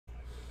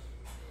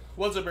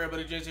What's up,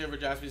 everybody? Jason here for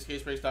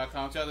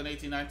JaspysCaseBreaks.com.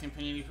 2018-19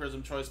 Panini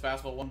Prizm Choice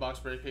Basketball One Box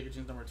Break Picker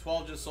Teams number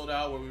 12 just sold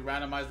out, where we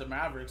randomize the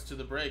Mavericks to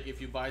the break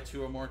if you buy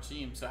 2 or more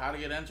teams. So how to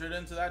get entered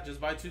into that? Just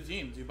buy 2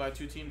 teams. You buy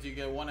 2 teams, you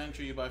get 1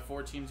 entry. You buy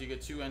 4 teams, you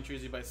get 2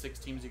 entries. You buy 6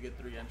 teams, you get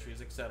 3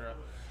 entries, etc.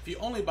 If you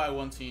only buy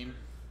 1 team,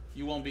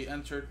 you won't be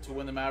entered to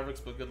win the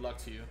Mavericks, but good luck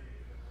to you.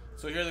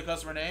 So here are the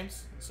customer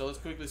names. So let's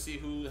quickly see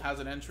who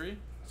has an entry.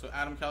 So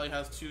Adam Kelly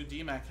has 2,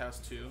 D-Mac has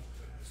 2.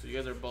 So you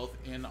guys are both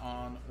in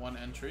on 1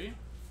 entry.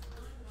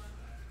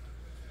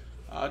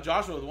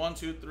 Joshua with 1,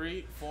 2,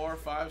 3, 4,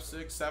 5,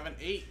 6, 7,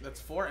 8. That's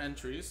 4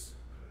 entries.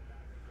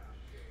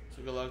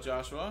 So good luck,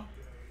 Joshua.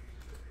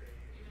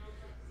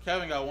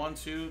 Kevin got 1,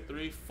 2,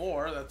 3,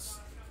 4. That's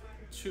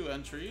 2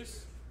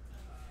 entries.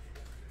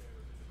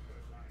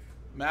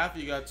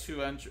 Matthew got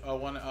 2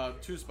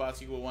 2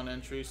 spots equal 1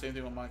 entry. Same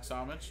thing with Mike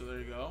Samich. So there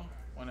you go,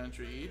 1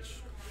 entry each.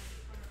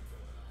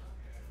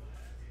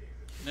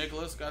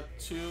 Nicholas got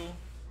 2.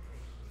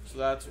 So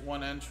that's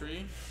 1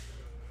 entry.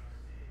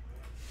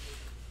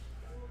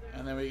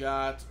 And then we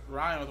got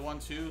Ryan with 1,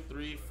 2,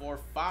 3, 4,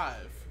 5.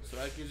 So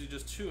that gives you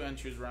just 2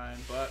 entries, Ryan,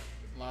 but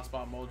last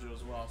spot mojo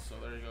as well. So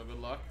there you go,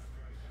 good luck.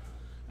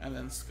 And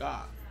then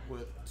Scott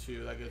with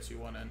 2, that gets you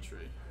 1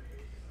 entry.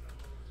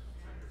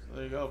 So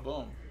there you go,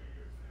 boom.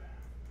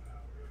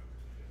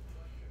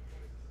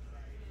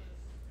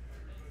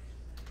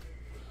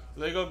 So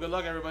there you go, good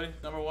luck, everybody.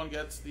 Number 1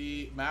 gets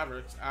the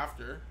Mavericks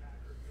after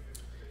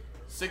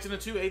 6 and a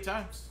 2, 8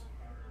 times.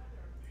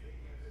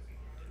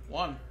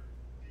 1,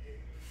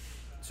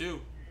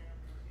 2,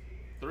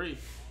 3,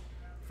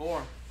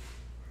 4,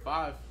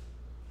 5,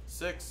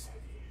 6,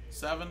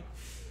 7,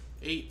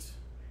 8.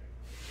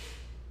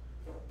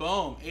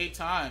 Boom, 8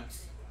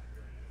 times.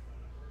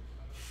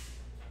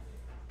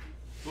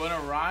 Going to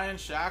Ryan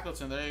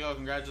Shackleton. There you go.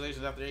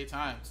 Congratulations after 8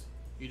 times.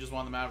 You just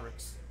won the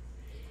Mavericks.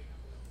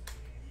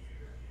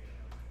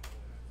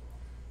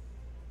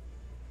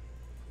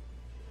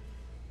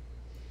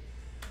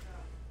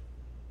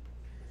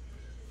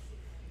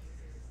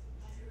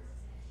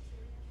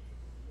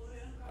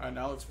 All right,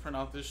 now let's print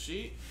out this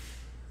sheet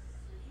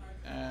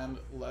and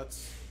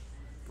let's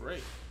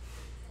break.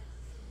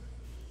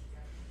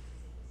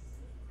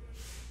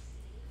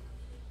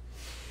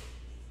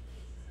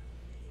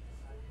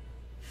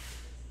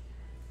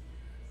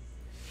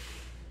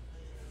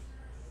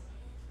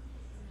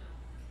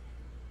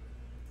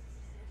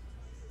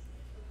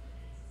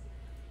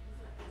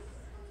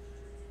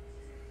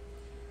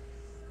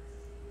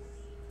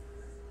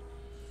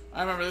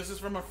 I remember this is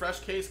from a fresh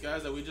case,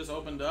 guys, that we just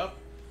opened up.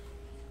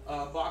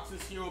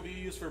 Boxes here will be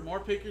used for more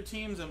pick your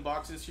teams, and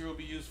boxes here will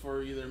be used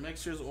for either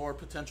mixtures or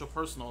potential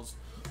personals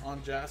on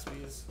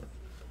Jaspys.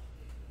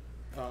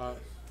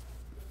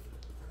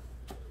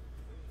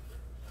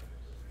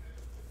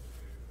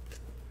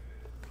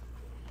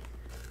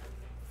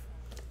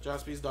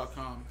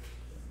 Jaspys.com.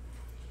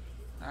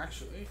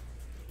 Actually,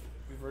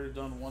 we've already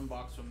done 1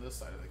 box from this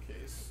side of the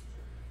case.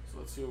 So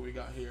let's see what we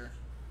got here.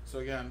 So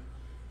again,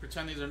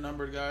 pretend these are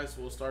numbered, guys.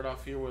 We'll start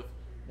off here with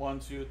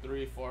 1, 2,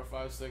 3, 4,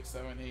 5, 6,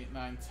 7, 8,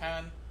 9,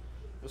 10.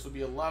 This will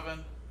be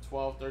 11,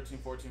 12, 13,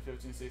 14,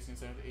 15, 16,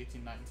 17,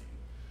 18, 19.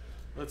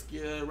 Let's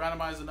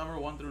randomize the number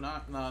 1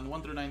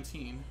 through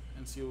 19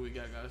 and see what we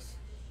get, guys.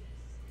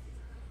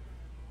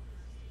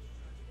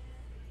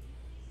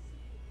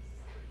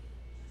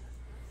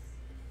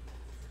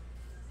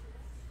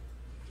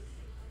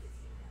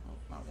 Oh,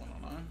 not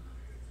 109.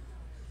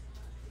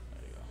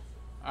 There you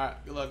go. All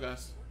right, good luck,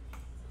 guys.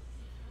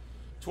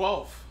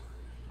 12.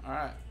 All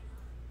right.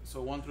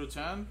 So 1 through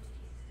 10,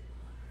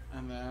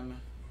 and then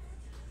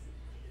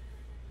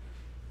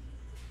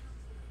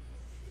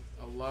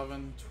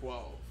 11,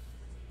 12.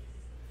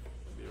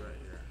 It'll be right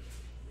here.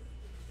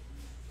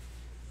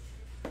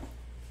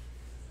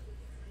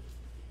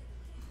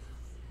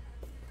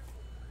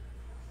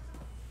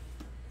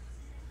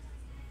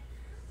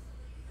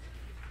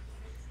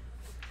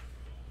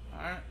 All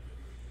right.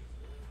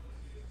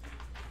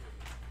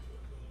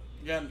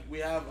 Again, we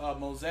have a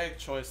mosaic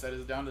choice that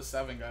is down to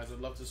 7, guys.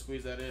 I'd love to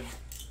squeeze that in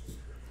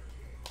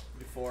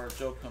before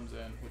Joe comes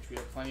in, which we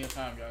have plenty of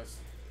time, guys.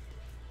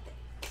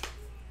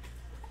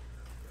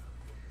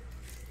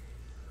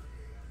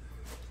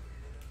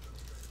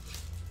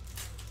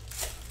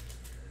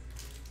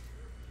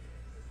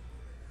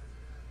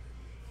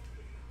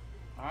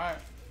 All right.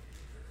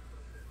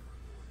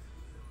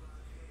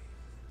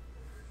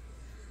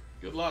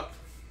 Good luck.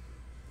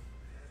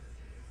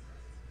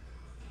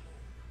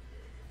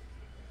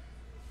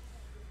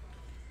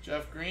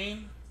 Jeff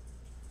Green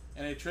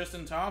and a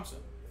Tristan Thompson.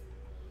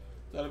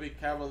 That'll be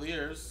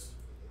Cavaliers,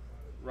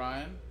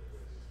 Ryan.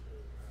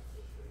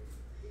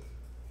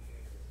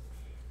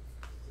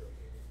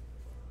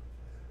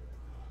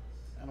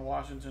 And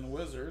Washington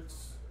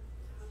Wizards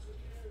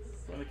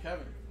for the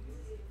Kevin.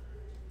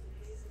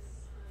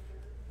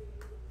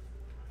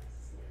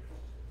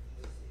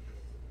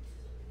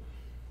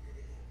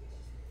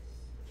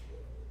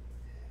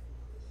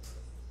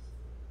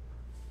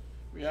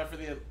 We have for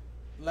the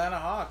Atlanta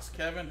Hawks,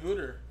 Kevin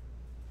Hooter.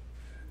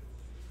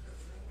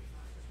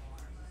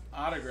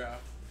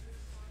 Autograph.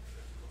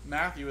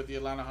 Matthew with the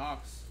Atlanta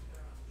Hawks.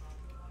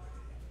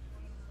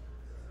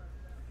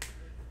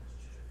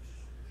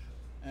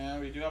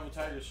 And we do have a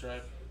Tiger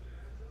stripe.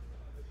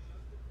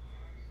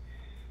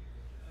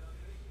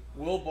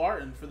 Will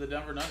Barton for the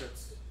Denver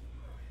Nuggets.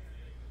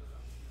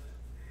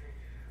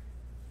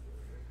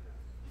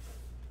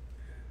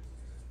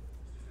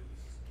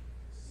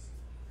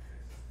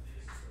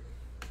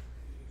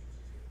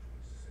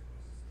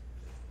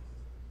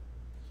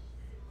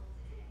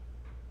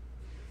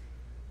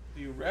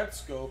 The red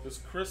scope is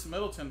Chris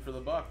Middleton for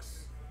the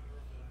Bucks.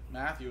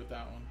 Matthew with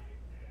that one.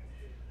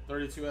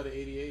 32 out of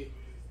 88.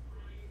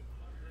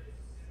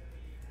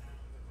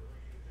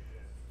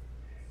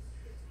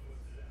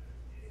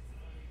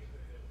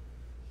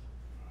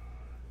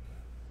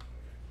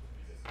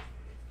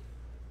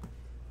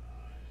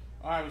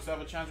 Alright, we still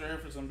have a chance right here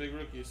for some big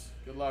rookies.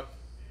 Good luck.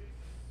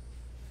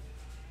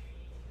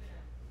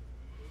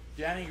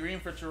 Danny Green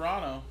for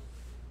Toronto.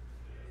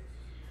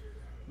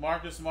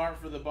 Marcus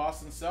Smart for the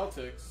Boston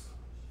Celtics.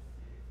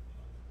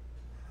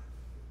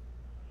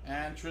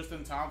 And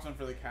Tristan Thompson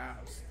for the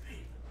Cavs.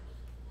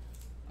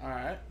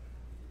 Alright.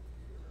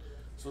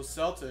 So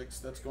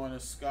Celtics, that's going to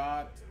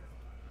Scott.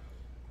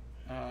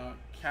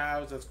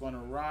 Cavs, that's going to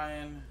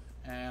Ryan.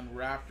 And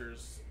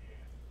Raptors,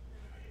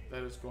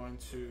 that is going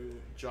to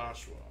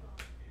Joshua.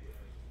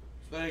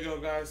 So there you go,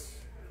 guys.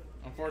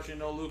 Unfortunately,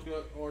 no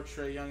Luka or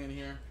Trae Young in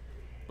here.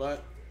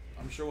 But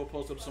I'm sure we'll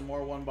post up some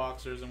more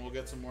one-boxers and we'll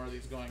get some more of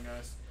these going,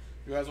 guys.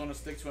 If you guys want to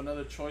stick to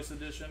another choice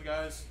edition,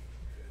 guys,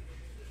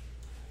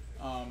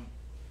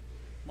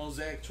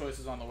 Mosaic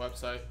choices on the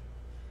website.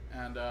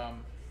 And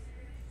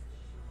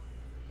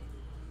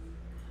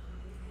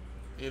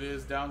it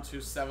is down to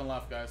 7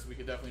 left, guys. We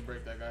could definitely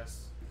break that,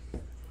 guys.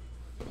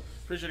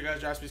 Appreciate it,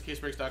 guys.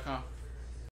 JaspysCaseBreaks.com.